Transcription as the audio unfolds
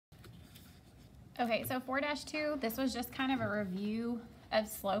Okay, so 4-2, this was just kind of a review of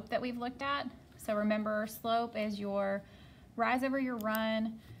slope that we've looked at. So remember, slope is your rise over your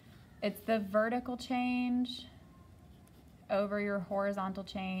run. It's the vertical change over your horizontal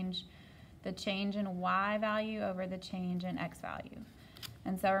change, the change in Y value over the change in X value.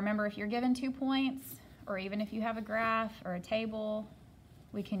 And so remember, if you're given 2 points, or even if you have a graph or a table,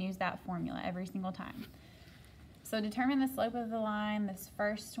 we can use that formula every single time. So determine the slope of the line, this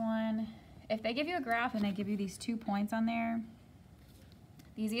first one. If they give you a graph and they give you these 2 points on there,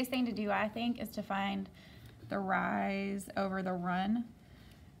 the easiest thing to do, I think, is to find the rise over the run,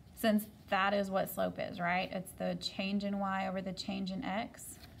 since that is what slope is, right? It's the change in Y over the change in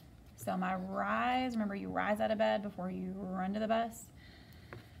X. So my rise, remember you rise out of bed before you run to the bus.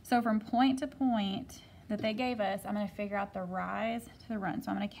 So from point to point that they gave us, I'm going to figure out the rise to the run.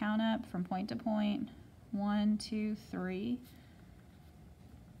 So I'm going to count up from point to point, 1, 2, 3.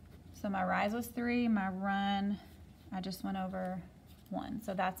 So my rise was 3, my run, I just went over 1.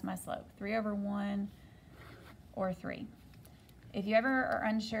 So that's my slope, 3 over 1 or 3. If you ever are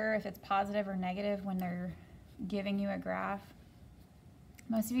unsure if it's positive or negative when they're giving you a graph,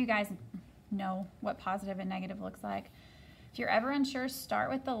 most of you guys know what positive and negative looks like. If you're ever unsure, start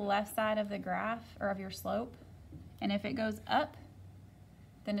with the left side of the graph or of your slope. And if it goes up,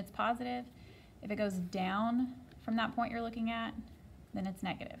 then it's positive. If it goes down from that point you're looking at, then it's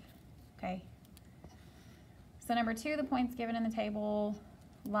negative. Okay. So number 2, the points given in the table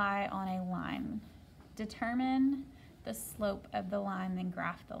lie on a line. Determine the slope of the line, then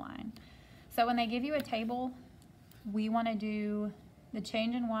graph the line. So when they give you a table, we want to do the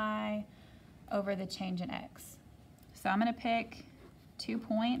change in Y over the change in X. So I'm going to pick 2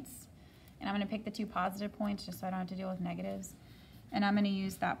 points, and I'm going to pick the 2 positive points just so I don't have to deal with negatives. And I'm going to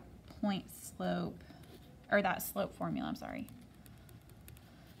use that point slope, or that slope formula, I'm sorry.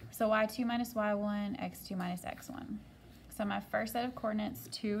 So y2 minus y1, x2 minus x1. So my first set of coordinates,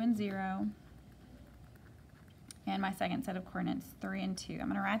 2 and 0, and my second set of coordinates, 3 and 2. I'm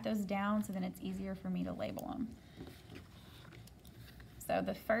going to write those down so then it's easier for me to label them. So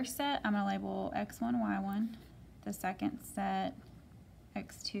the first set, I'm going to label x1, y1. The second set,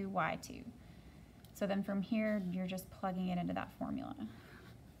 x2, y2. So then from here, you're just plugging it into that formula.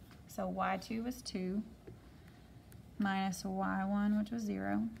 So y2 was 2, minus y1, which was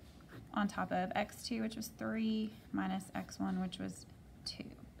 0, on top of x2, which was 3, minus x1, which was 2.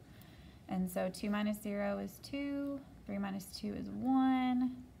 And so 2 minus 0 is 2, 3 minus 2 is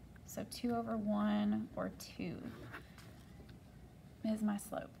 1, so 2 over 1, or 2, is my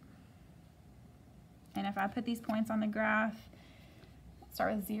slope. And if I put these points on the graph,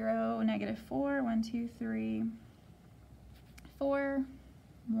 start with 0, negative 4, 1, 2, 3, 4,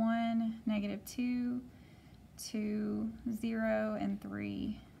 1, negative 2, 2, 0, and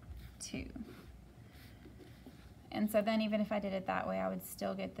 3, 2. And so then even if I did it that way, I would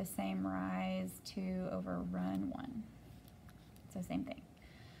still get the same rise 2 over run 1. So same thing.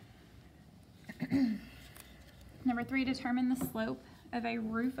 Number 3, determine the slope of a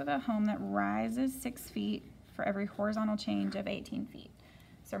roof of a home that rises 6 feet for every horizontal change of 18 feet.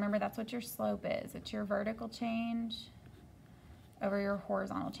 So remember, that's what your slope is. It's your vertical change over your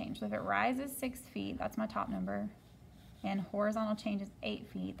horizontal change. So if it rises 6 feet, that's my top number, and horizontal change is 8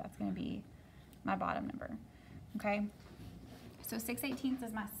 feet, that's going to be my bottom number. Okay, so 6/18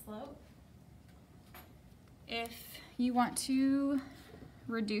 is my slope. If you want to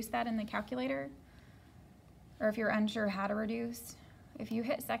reduce that in the calculator, or if you're unsure how to reduce, if you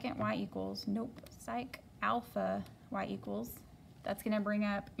hit second y equals, nope, psych, alpha y equals, that's going to bring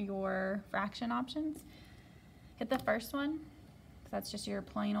up your fraction options. Hit the first one, so that's just your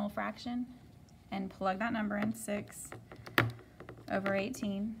plain old fraction, and plug that number in, 6 over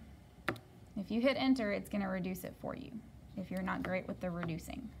 18. If you hit enter, it's going to reduce it for you if you're not great with the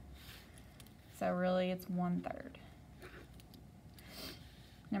reducing. So really it's 1/3.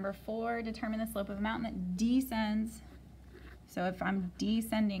 Number 4, determine the slope of a mountain that descends. So if I'm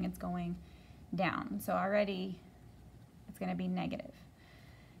descending, it's going down. So already it's going to be negative.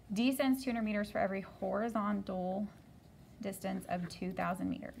 Descends 200 meters for every horizontal distance of 2,000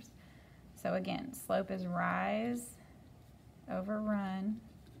 meters. So again, slope is rise over run.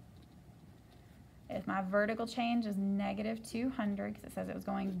 If my vertical change is negative 200, because it says it was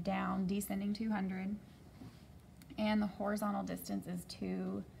going down, descending 200, and the horizontal distance is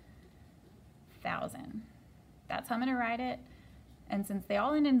 2,000. That's how I'm going to write it. And since they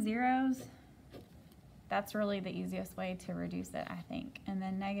all end in zeros, that's really the easiest way to reduce it, I think. And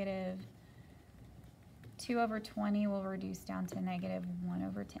then negative 2 over 20 will reduce down to negative 1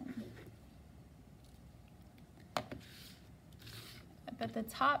 over 10. But the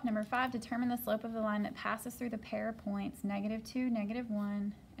top, number 5, determine the slope of the line that passes through the pair of points, -2,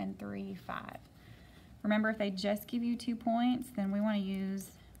 -1, and 3, 5. Remember, if they just give you 2 points, then we want to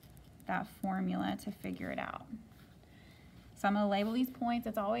use that formula to figure it out. So I'm going to label these points.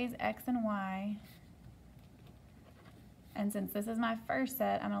 It's always X and Y. And since this is my first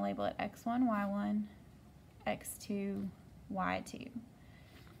set, I'm going to label it X1, Y1, X2, Y2.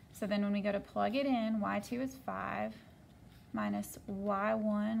 So then when we go to plug it in, Y2 is 5 minus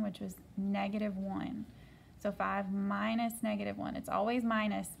Y1, which was -1. So 5 minus -1. It's always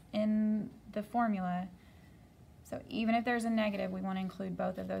minus in the formula. So even if there's a negative, we want to include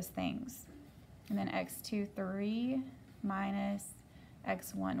both of those things. And then X2, 3 minus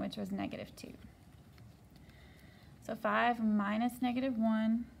X1, which was -2. So 5 minus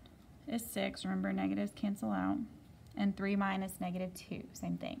 -1 is 6. Remember, negatives cancel out. And 3 minus -2,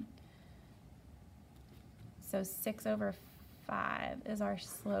 same thing. So 6/5 is our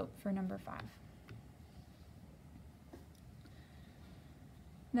slope for number 5.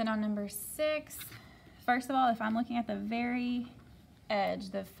 Then on number 6, first of all, if I'm looking at the very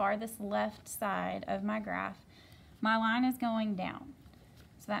edge, the farthest left side of my graph, my line is going down.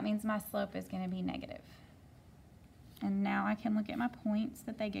 So that means my slope is going to be negative. And now I can look at my points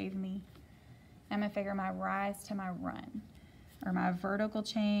that they gave me. I'm going to figure my rise to my run, or my vertical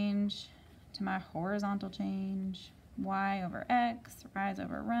change to my horizontal change, y over x, rise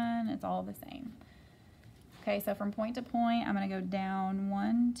over run, it's all the same. Okay, so from point to point, I'm going to go down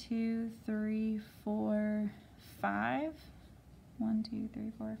 1, 2, 3, 4, 5. 1, 2,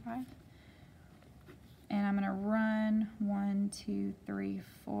 3, 4, 5. And I'm going to run 1, 2, 3,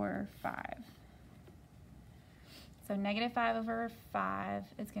 4, 5. So -5/5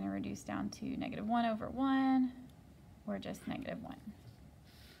 is going to reduce down to -1/1, or just -1.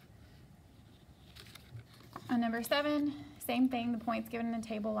 On number 7, same thing, the points given in the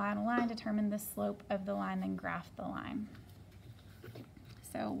table lie on a line, determine the slope of the line, then graph the line.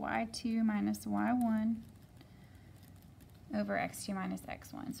 So y2 minus y1 over x2 minus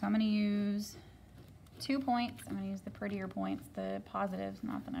x1. So I'm going to use 2 points. I'm going to use the prettier points, the positives,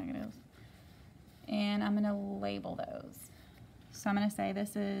 not the negatives. And I'm going to label those. So I'm going to say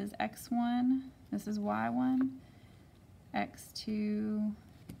this is x1, this is y1, x2,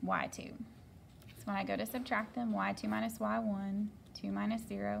 y2. So when I go to subtract them, y2 minus y1, 2 minus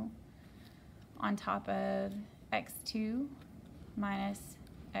 0, on top of x2 minus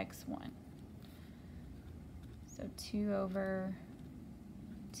x1. So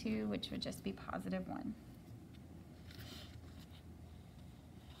 2/2, which would just be +1.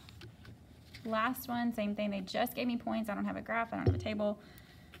 Last one, same thing. They just gave me points. I don't have a graph. I don't have a table.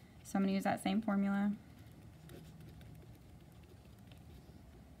 So I'm going to use that same formula.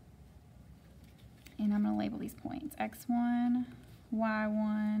 And I'm going to label these points. X1,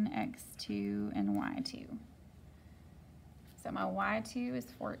 Y1, X2, and Y2. So my Y2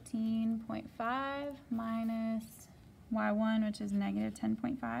 is 14.5 minus Y1, which is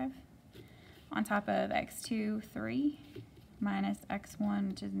 -10.5. On top of X2, 3, minus X1,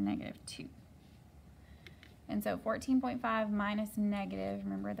 which is -2. And so 14.5 minus negative,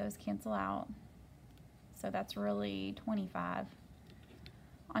 remember those cancel out. So that's really 25.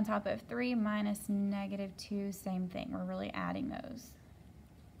 On top of 3 minus -2, same thing. We're really adding those.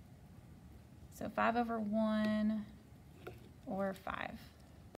 So 5/1 or 5.